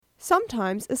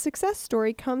Sometimes a success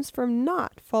story comes from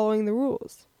not following the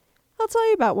rules. I'll tell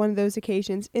you about one of those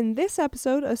occasions in this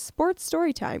episode of Sports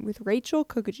Storytime with Rachel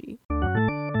Kukaji.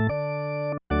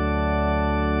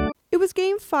 It was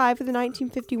Game 5 of the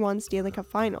 1951 Stanley Cup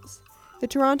Finals. The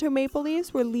Toronto Maple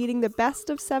Leafs were leading the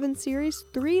best-of-7 series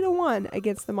 3-1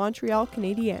 against the Montreal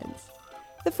Canadiens.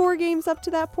 The 4 games up to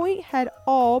that point had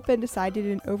all been decided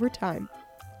in overtime.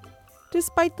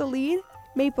 Despite the lead,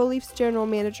 Maple Leafs general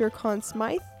manager Conn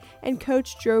Smythe and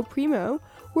coach Joe Primo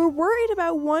were worried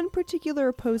about one particular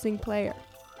opposing player.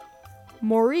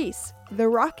 Maurice "the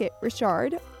Rocket"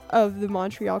 Richard of the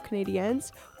Montreal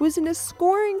Canadiens was in a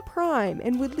scoring prime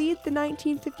and would lead the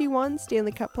 1951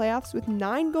 Stanley Cup playoffs with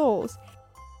 9 goals.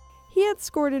 He had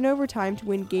scored in overtime to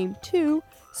win Game 2,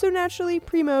 so naturally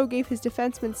Primo gave his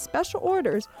defensemen special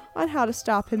orders on how to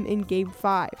stop him in Game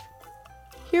 5.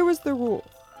 Here was the rule.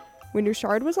 When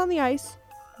Richard was on the ice,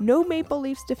 no Maple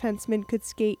Leafs defenseman could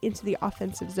skate into the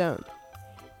offensive zone.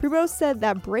 Primo said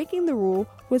that breaking the rule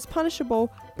was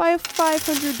punishable by a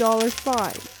 $500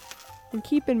 fine. And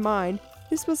keep in mind,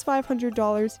 this was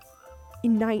 $500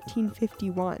 in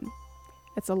 1951.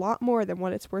 That's a lot more than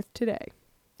what it's worth today.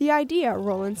 The idea,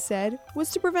 Roland said,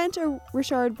 was to prevent a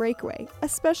Richard breakaway,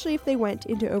 especially if they went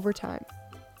into overtime.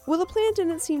 Well, the plan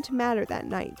didn't seem to matter that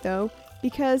night, though,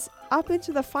 because up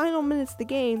into the final minutes of the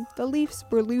game, the Leafs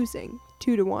were losing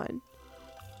 2-1.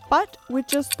 But with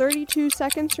just 32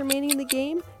 seconds remaining in the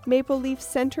game, Maple Leafs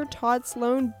center Todd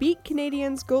Sloan beat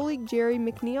Canadiens goalie Jerry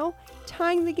McNeil,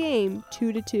 tying the game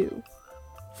 2-2.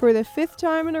 For the 5th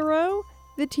time in a row,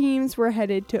 the teams were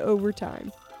headed to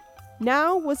overtime.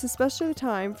 Now was especially the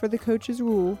time for the coach's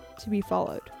rule to be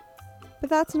followed. But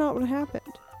that's not what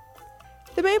happened.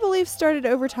 The Maple Leafs started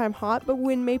overtime hot, but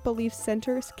when Maple Leafs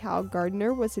center Cal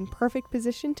Gardner was in perfect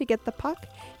position to get the puck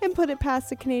and put it past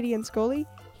the Canadiens goalie,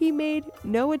 he made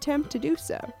no attempt to do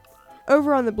so.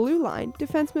 Over on the blue line,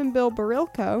 defenseman Bill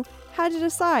Barilko had to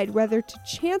decide whether to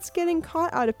chance getting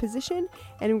caught out of position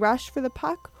and rush for the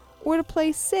puck, or to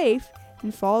play safe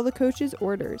and follow the coach's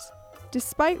orders.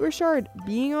 Despite Richard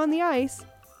being on the ice,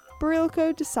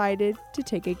 Barilko decided to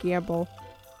take a gamble.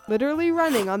 Literally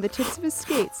running on the tips of his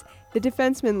skates, the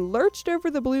defenseman lurched over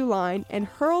the blue line and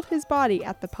hurled his body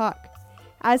at the puck.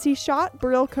 As he shot,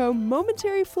 Barilko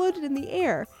momentarily floated in the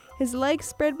air, his legs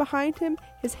spread behind him,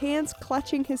 his hands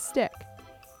clutching his stick.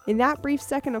 In that brief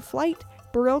second of flight,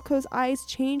 Barilko's eyes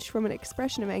changed from an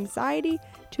expression of anxiety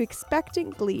to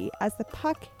expectant glee as the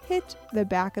puck hit the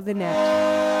back of the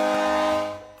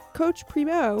net. Coach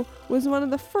Primo was one of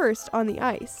the first on the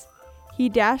ice. He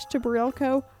dashed to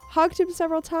Barilko, hugged him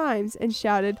several times, and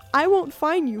shouted, "I won't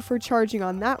fine you for charging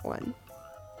on that one."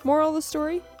 Moral of the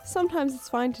story? Sometimes it's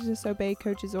fine to disobey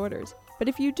coach's orders, but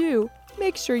if you do,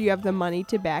 make sure you have the money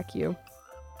to back you.